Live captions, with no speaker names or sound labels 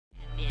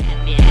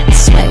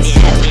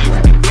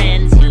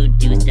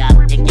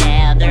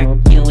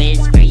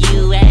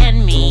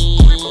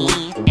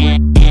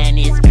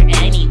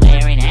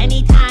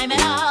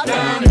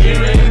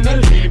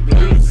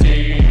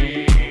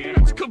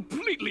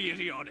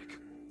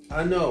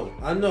I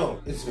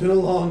know. It's been a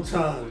long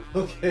time.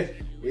 Okay,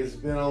 it's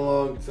been a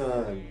long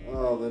time.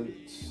 Oh, let me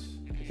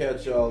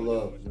catch y'all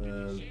up,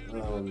 man.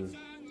 I'm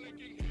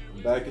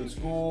back in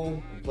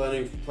school. I'm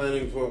planning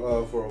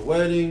for a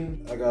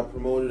wedding. I got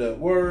promoted at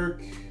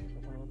work.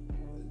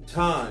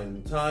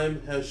 Time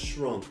has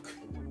shrunk.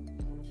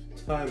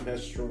 Time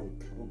has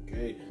shrunk.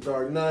 Okay,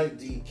 Dark Knight,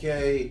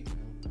 DK,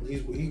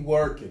 he's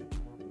working.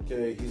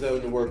 Okay, he's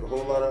having to work a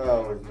whole lot of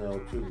hours now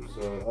too.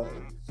 So,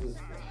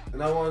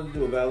 and I wanted to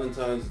do a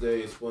Valentine's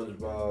Day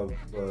SpongeBob,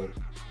 but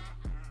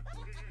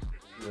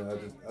you know,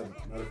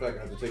 matter of fact,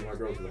 I had to take my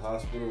girl to the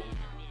hospital.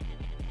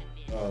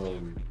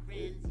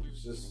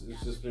 It's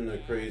just been a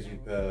crazy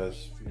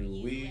past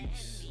few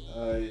weeks.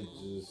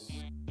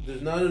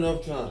 There's not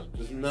enough time.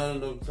 Just not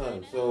enough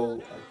time.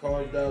 So I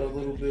carved out a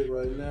little bit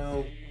right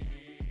now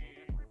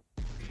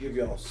to give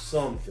y'all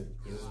something,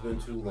 because it's been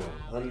too long.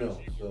 I know.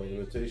 So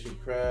Imitation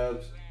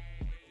Crabs,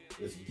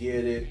 let's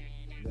get it.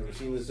 Never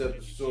seen this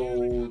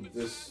episode,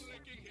 this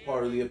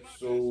part of the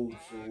episode,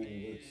 so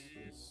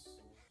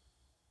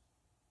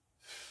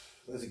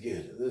let's get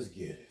it. Let's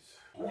get it.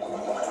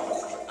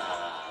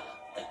 Ah,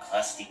 the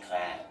Krusty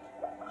Krab,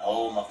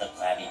 home of the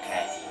Krabby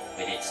Patty,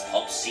 with its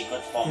top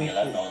secret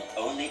formula known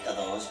only to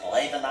those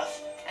brave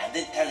enough and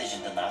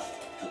intelligent enough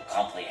to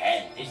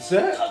comprehend its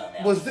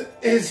culinary.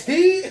 Is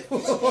he?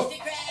 Mr.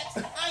 Krabs,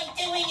 I'm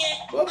doing it!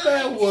 What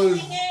man was?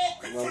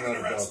 Quit fooling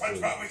around,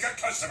 SpongeBob. We got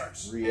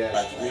customers. React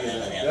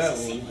that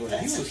one, but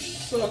he was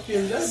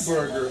sucking that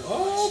burger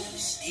off.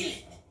 Steal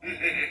it.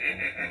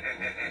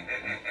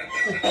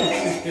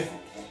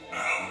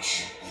 Ouch.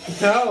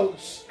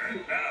 Ouch. And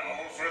now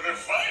for the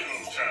final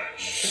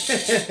touch.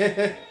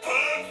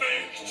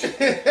 Perfect. With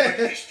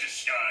this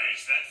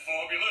disguise, that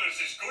formula is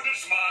as good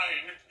as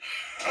mine.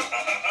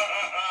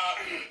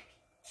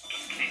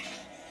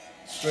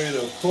 Straight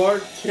up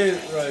Clark Kent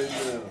right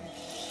now.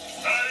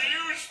 Are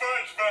you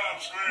SpongeBob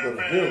The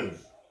SquarePants? villain.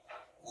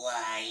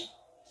 Why,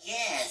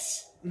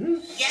 yes.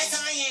 Mm-hmm. Yes,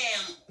 I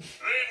am.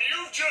 Then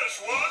you've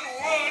just won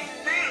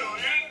 $1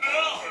 million.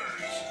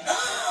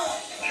 Oh!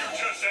 You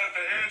just have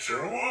to answer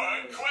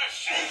one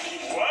question.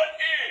 What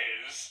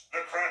is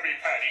the Krabby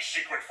Patty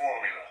secret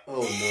formula?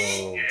 Oh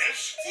no.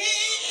 Yes?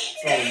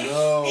 Oh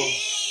no.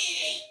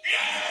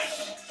 Yes!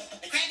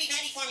 The Krabby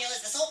Patty formula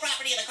is the sole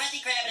property of the Krusty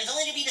Krab and is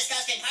only to be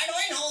discussed in part or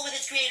in whole with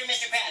its creator,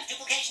 Mr. Krabs.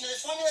 Duplication of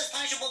this formula is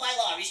punishable by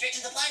law.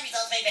 Restrictions apply.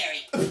 Results may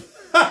vary.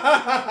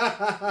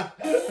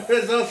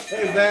 Results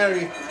may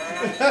vary.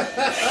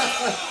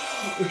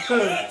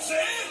 That's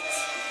it!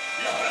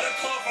 You better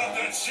cough up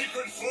that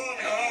secret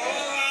formula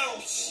or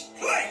else!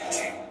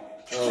 Plankton!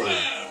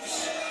 Crabs!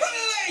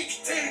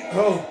 Plankton!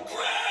 Oh.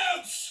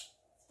 Crabs!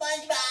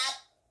 SpongeBob!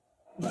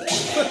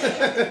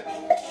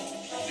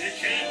 You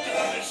can't do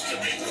this to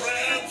me,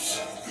 Crabs!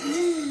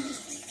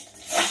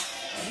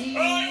 I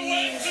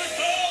went to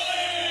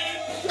college!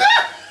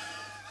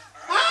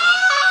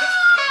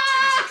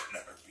 Plankton is a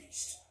clever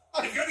beast.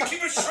 You've got to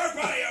keep a sharp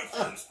eye out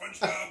for him,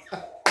 SpongeBob.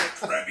 The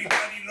Krabby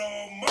Patty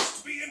law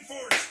must be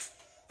enforced.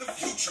 The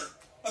future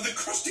of the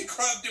Krusty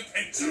Krab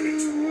depends on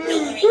it.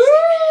 Don't worry, Mr. Krabs.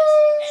 As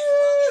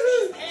long as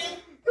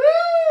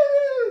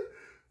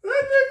these pants...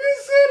 That nigga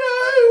said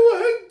I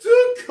went to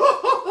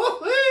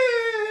college.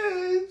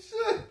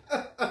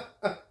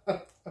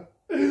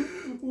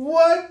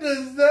 What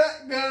does that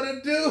gotta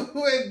do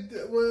with?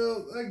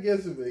 Well, I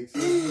guess it makes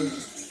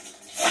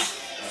sense.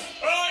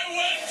 I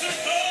went to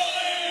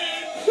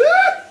college!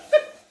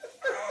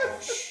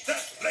 Ouch! That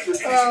Plankton is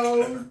a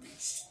clever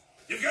beast.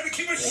 You've got to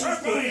keep a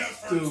sharp eye out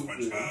for him,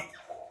 SpongeBob.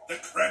 The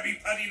Krabby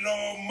Patty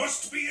law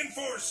must be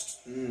enforced.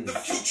 The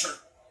future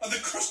of the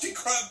Krusty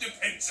Krab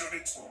depends on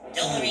it.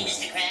 Don't worry,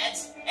 Mr.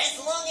 Krabs. As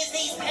long as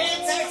these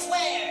pants are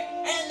square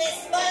and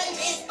this sponge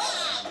is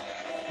Bob,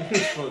 I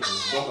will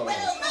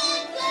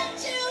not let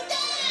you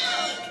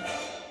down!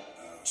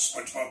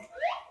 SpongeBob,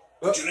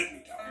 would you let me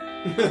down?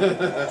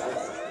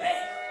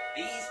 Man,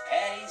 these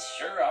patties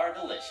sure are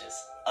delicious.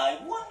 I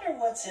wonder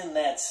what's in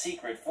that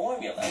secret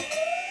formula.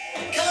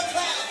 Code 12!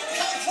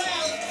 Code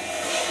 12!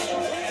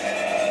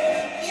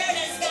 Your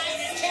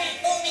disguises can't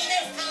fool me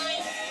this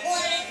time,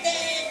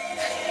 Plankton!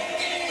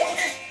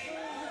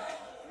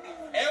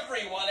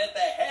 Everyone at the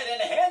head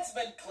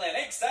enhancement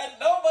clinic said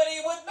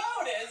nobody would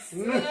notice.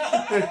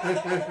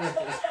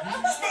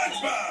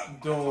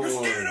 SpongeBob! Don't You're worry.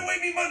 scaring away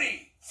me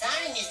money!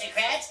 Sorry, Mr.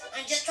 Krabs.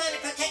 I'm just trying to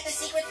protect the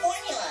secret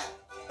formula.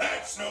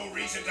 That's no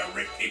reason to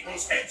rip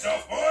people's heads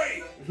off,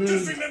 boy!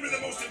 Just remember the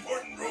most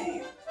important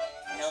rule.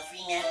 No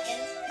free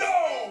napkins?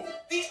 No!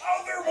 The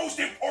other most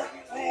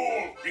important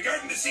rule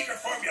regarding the secret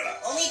formula.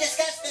 Only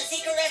discuss the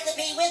secret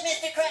recipe with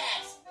Mr.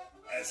 Krabs.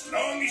 As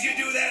long as you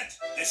do that,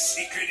 the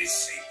secret is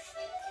safe.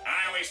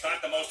 I always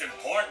thought the most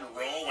important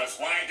rule was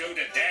why do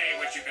today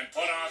what you can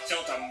put off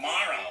till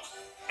tomorrow.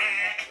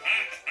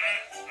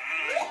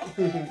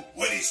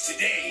 What is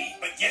today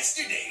but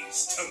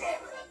yesterday's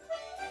tomorrow?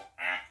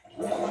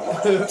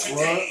 What?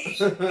 Today,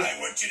 I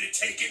want you to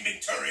take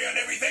inventory on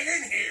everything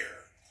in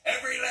here.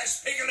 Every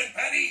last pickle and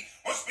patty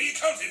must be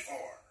accounted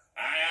for.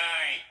 Aye,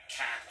 aye,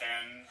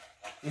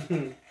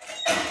 Captain.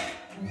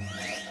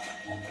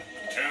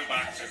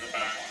 is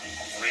about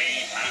 3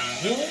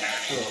 pounds of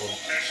cash.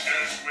 Mr.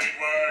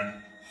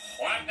 Squidward.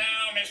 What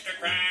now, Mr.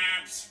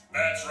 Krabs?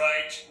 That's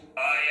right. I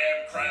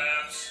am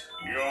Krabs,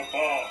 your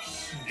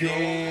boss. Your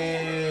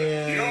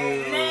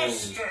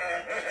master.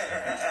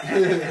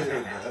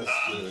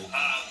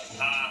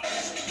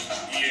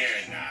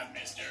 You're not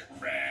Mr.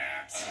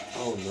 Krabs.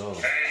 Oh no.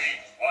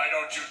 Hey, why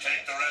don't you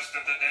take the rest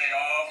of the day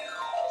off?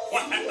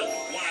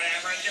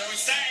 Whatever you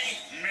say,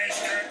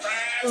 Mr.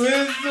 Krabs.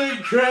 Mr.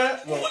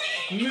 Krabs. Well,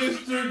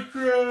 Mr.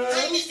 Krabs.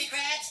 Hi, Mr.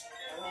 Krabs.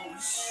 Oh,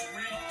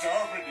 sweet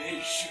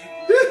domination.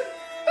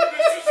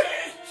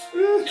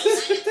 No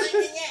sign of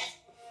plankton yet.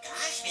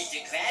 Gosh, Mr.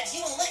 Krabs, you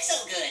don't look so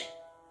good.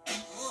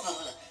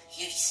 Ooh,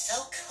 you're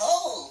so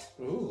cold.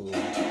 Ooh.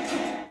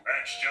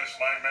 That's just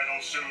my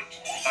metal suit.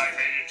 I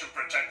made it to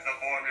protect the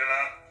formula.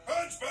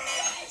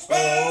 SpongeBob!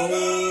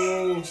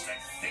 Oh.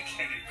 That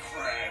thick-headed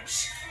crabs.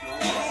 You'll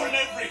ruin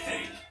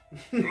everything.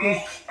 Look,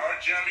 a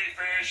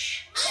jellyfish.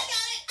 I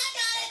got it.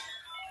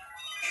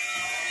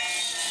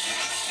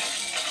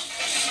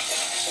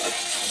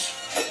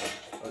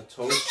 A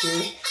toaster?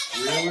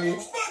 Really?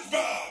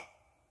 SpongeBob!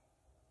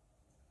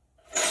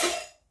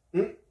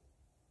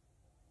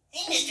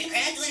 Hey, Mr.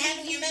 Krabs, what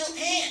happened to your metal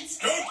pants?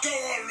 Don't go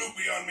all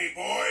loopy on me,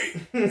 boy.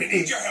 I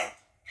need your help.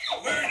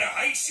 Where in the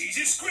high seas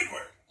is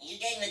Squidward? You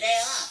gave him the day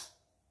off.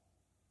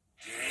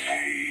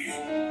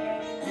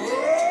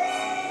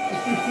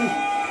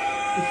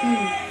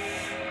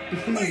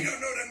 I don't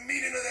know the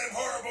meaning of them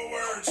horrible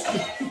words.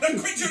 Now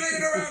quit your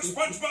laying around,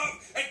 SpongeBob,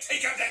 and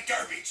take out that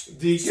garbage.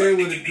 DK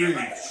would agree.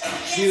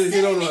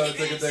 He don't know how to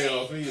take a day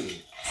off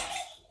either.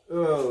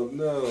 Oh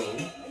no.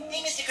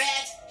 Hey, Mr.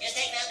 Krabs, just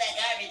taking out that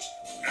garbage.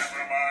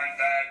 Never mind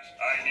that.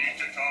 I need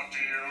to talk to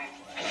you.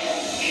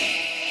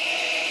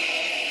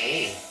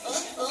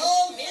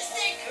 Oh,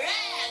 Mr.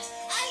 Krabs,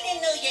 I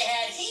didn't know you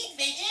had heat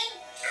vision.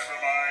 Never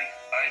mind.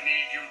 I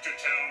need you to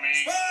tell me.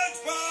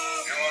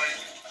 SpongeBob!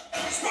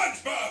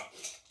 SpongeBob!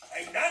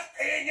 I'm not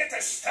paying you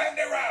to stand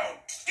around.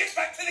 Get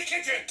back to the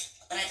kitchen.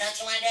 But I thought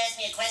you wanted to ask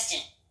me a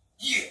question.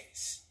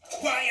 Yes.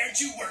 Why aren't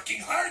you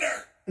working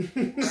harder?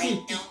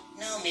 I don't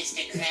know,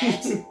 Mr.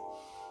 Krabs.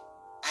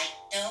 I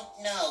don't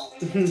know.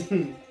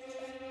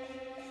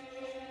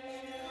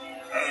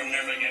 I'll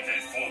never get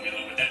that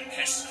formula with that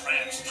pest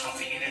crabs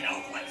popping in and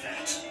out like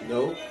that.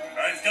 Nope.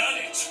 I've got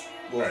it.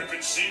 What? I've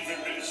been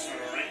saving this for a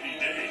rainy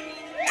day.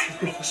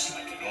 It looks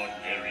like an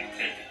ordinary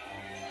penny.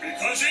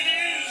 Because it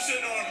is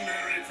an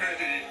ordinary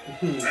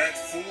penny. That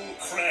fool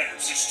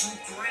Krabs is too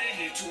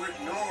greedy to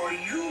ignore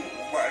you,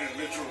 my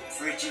little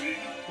pretty.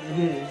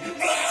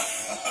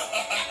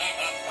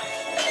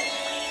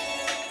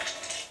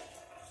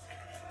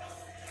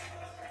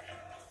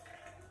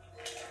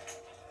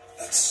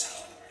 That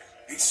sound.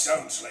 It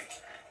sounds like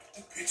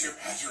the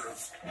pitter-patter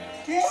of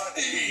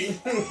money.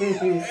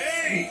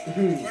 Hey,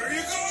 where are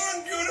you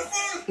going,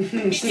 beautiful?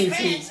 Mr.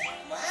 Krabs,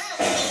 wow.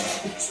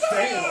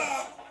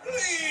 Stop,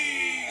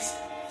 please.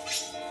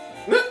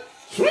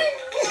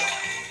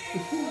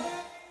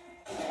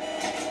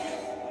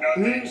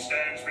 Nothing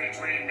stands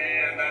between me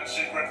and that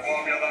secret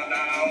formula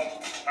now.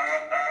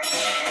 Ouch.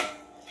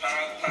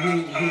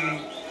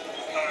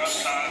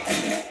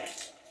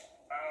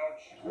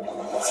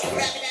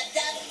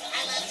 Scrub-a-dub-dub,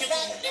 I love to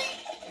rub.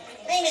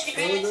 Hey, Mr.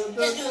 Krabs,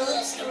 just do a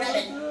little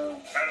scrubbing.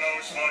 Hello,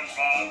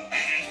 SpongeBob.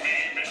 It is me,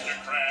 Mr.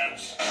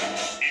 Krabs,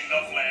 in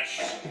the flesh,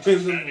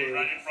 standing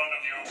right in front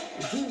of you,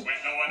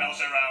 with no one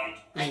else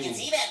around. I can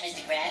see that,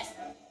 Mr. Krabs.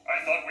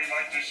 I thought we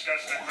might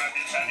discuss the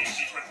Krabby Patty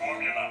secret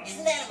formula.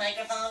 Isn't that a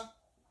microphone?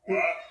 What?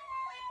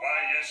 Why,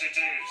 yes it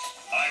is.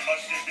 I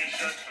must get this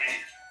shirt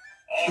cleaned.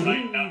 All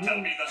right, now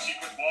tell me the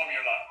secret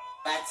formula.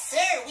 But,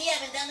 sir, we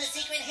haven't done the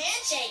secret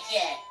handshake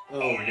yet.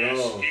 Oh Yes,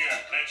 no. here,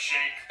 let's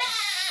shake.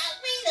 Ah,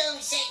 we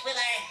don't shake with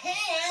our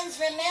hands,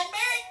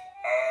 remember?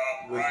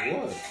 With Right.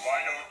 what?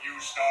 Why don't you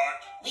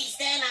start? We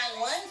stand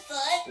on one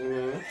foot,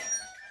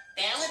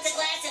 balance a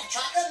glass of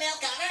chocolate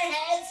milk on our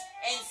heads,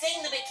 and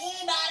sing the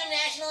Bikini Bottom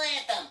national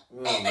anthem.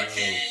 Oh, no.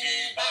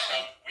 Bikini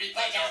Bottom, we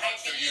pledge our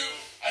hearts to you,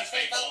 as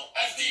faithful,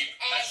 as deep,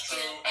 as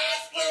true,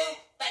 as blue.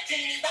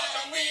 Bikini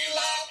Bottom, we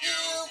love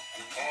you.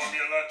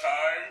 Formula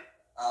time?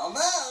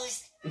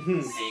 Almost. 6.5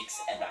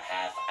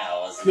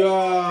 hours.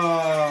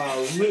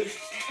 Golly.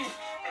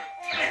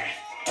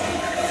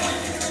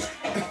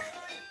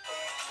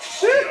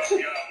 Yum,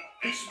 yum.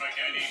 This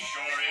spaghetti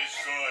sure is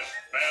good.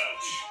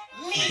 Belch.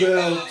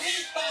 Belch.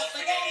 Meatball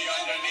Spaghetti spaghetti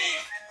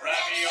underneath.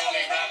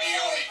 Ravioli,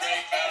 ravioli,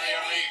 Great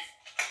Barrier Reef.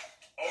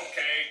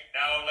 Okay,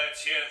 now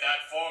let's hear that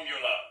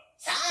formula.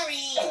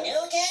 Sorry,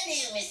 no can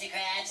do, Mr.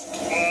 Krabs.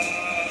 What?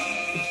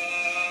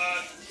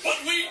 But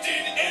we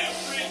did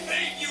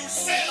everything you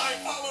said. I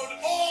followed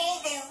all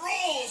the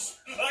rules.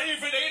 I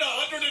even ate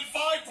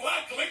 105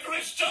 black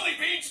licorice jelly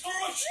beans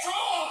through a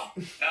straw.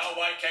 Now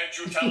why can't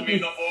you tell me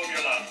the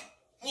formula?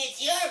 It's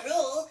your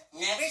rule,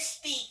 never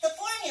speak the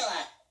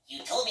formula.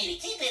 You told me to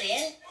keep it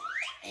in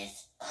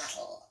this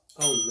bottle.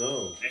 Oh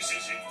no. This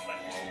isn't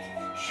plenty.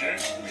 Check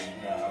me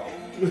now.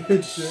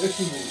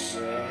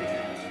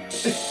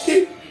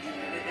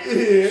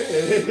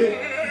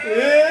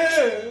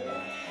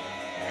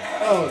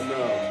 Oh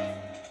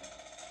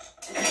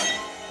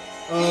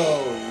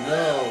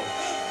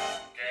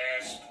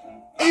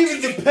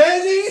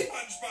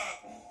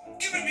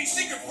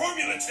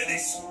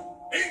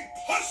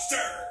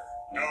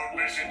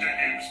to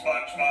him,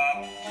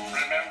 SpongeBob.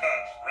 Remember,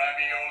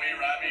 ravioli,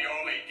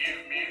 ravioli,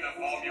 give me the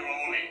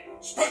formuloli.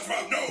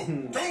 SpongeBob, no!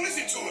 Don't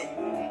listen to him!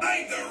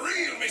 I'm the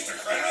real Mr.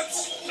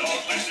 Krabs!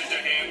 Don't listen to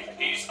him.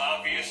 He's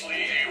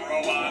obviously a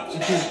robot.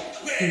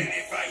 Well,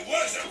 if I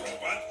was a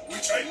robot,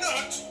 which I'm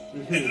not,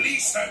 at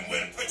least I'm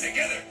well put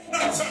together,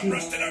 not some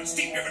rusted out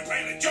steam-driven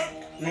pile of junk.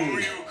 Who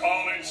you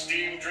calling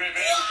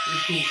steam-driven?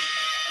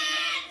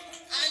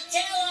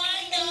 Until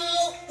I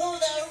know who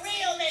the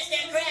real Mr.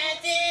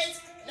 Krabs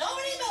is,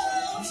 nobody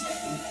moves,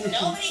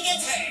 nobody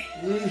gets hurt.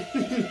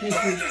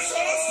 Thunder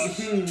sauce!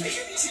 Take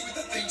it easy with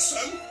the thing,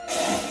 son.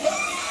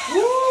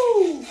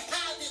 Woo!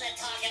 I'll do the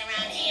talking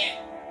around here.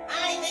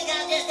 I think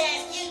I'll just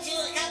ask you two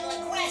a couple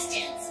of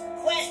questions.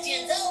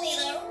 Questions only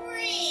the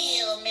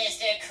real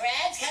Mr.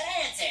 Krabs can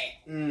answer.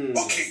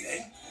 Okay,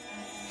 then.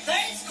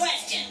 First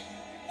question.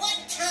 What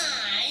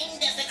time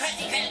does the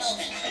Krusty Krab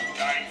open?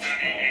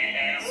 9:30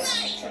 a.m.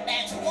 Right,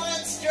 that's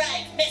one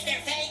strike, Mr.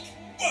 Fake.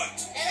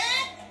 What?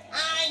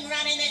 I'm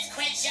running this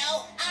quiz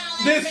show.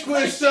 I'll This answer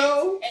quiz questions.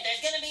 show? If there's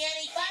gonna be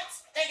any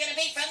buts, they're gonna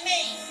be from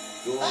me.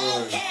 Good.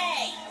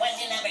 Okay,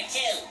 question number 2.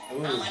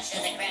 How Ooh. much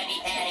does a Krabby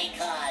Patty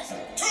cost?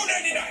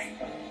 $2.99.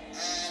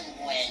 On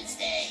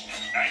Wednesday.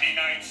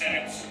 99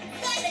 cents.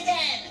 Right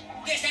again!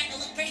 You're starting to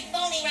look pretty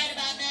phony right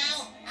about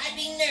now. I'd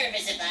be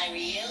nervous if I were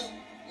you.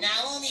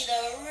 Now only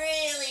the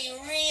really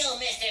real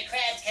Mr.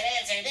 Krabs can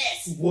answer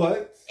this.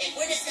 What? If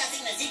we're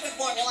discussing the secret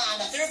formula on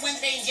the 3rd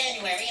Wednesday in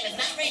January and it's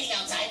not raining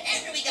outside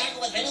after we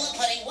gargle with vanilla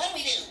pudding, what do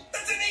we do?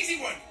 That's an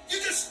easy one. You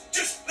just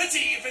let's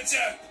see if it's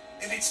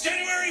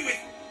January with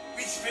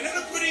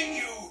vanilla pudding.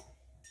 You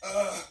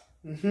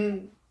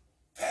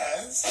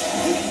pass.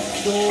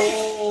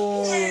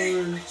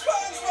 George.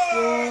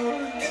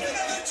 SpongeBob, give it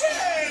another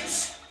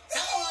chance.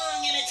 So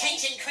long,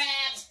 imitation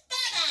crabs.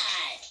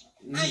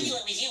 Bye-bye. I knew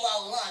it was you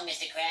all along,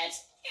 Mr.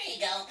 Krabs. Here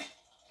you go.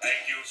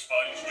 Thank you,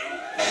 Sponge Dude.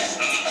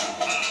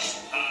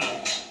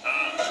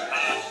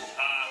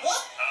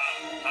 Whoop!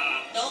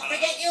 Don't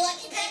forget your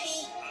lucky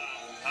penny.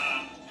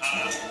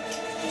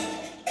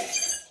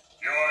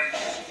 Yoink.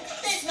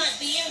 This must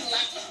be your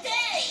lucky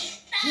day.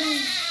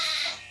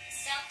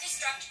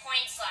 Self-destruct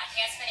coin slot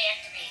has been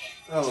activated.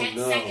 Oh, 10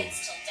 no. seconds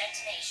till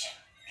detonation.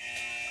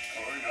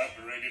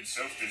 Coin-operated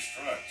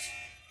self-destruct.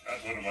 Not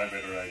one of my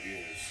better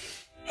ideas.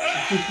 If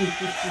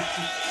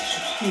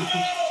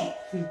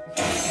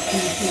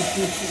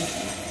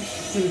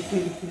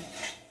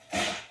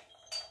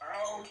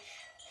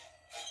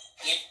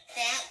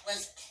that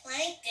was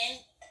plankton.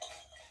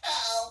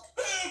 Oh.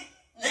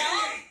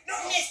 No,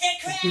 Mr.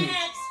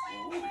 Krabs.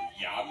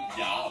 Yum,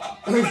 yum.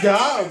 Yum,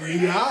 yum.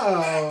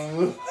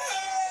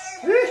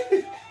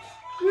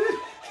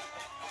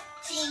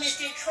 Gee,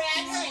 Mr.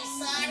 Krabs, I'm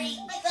sorry.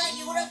 I thought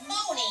you were a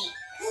phony.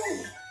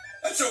 Ooh,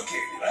 that's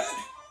okay, lad.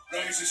 As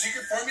long as the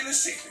secret formula's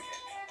safe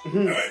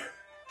again. However,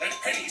 that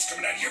penny's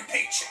coming out of your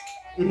paycheck.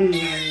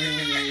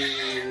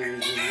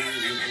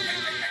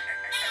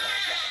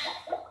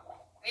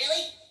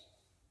 Really?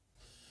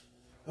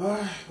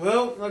 Alright,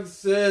 well, like I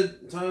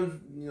said,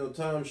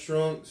 time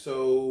shrunk,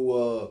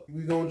 so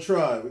we're gonna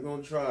try,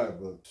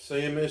 but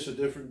same-ish a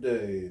different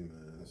day,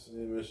 man.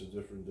 Same-ish a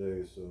different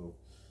day, so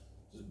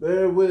just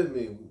bear with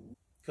me.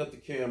 Cut the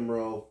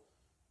camera off.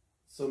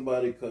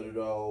 Somebody cut it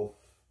off.